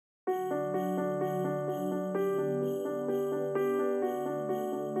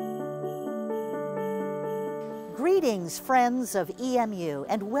Greetings, friends of EMU,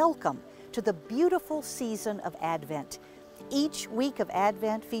 and welcome to the beautiful season of Advent. Each week of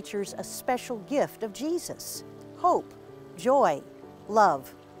Advent features a special gift of Jesus: hope, joy,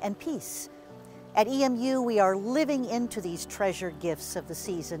 love, and peace. At EMU, we are living into these treasured gifts of the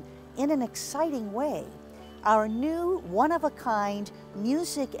season in an exciting way. Our new one-of-a-kind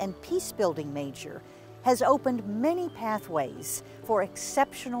music and peace-building major has opened many pathways for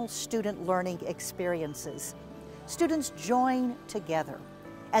exceptional student learning experiences. Students join together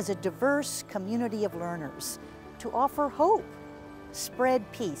as a diverse community of learners to offer hope, spread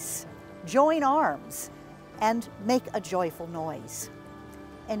peace, join arms, and make a joyful noise.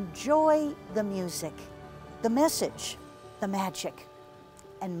 Enjoy the music, the message, the magic,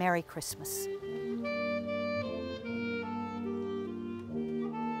 and Merry Christmas.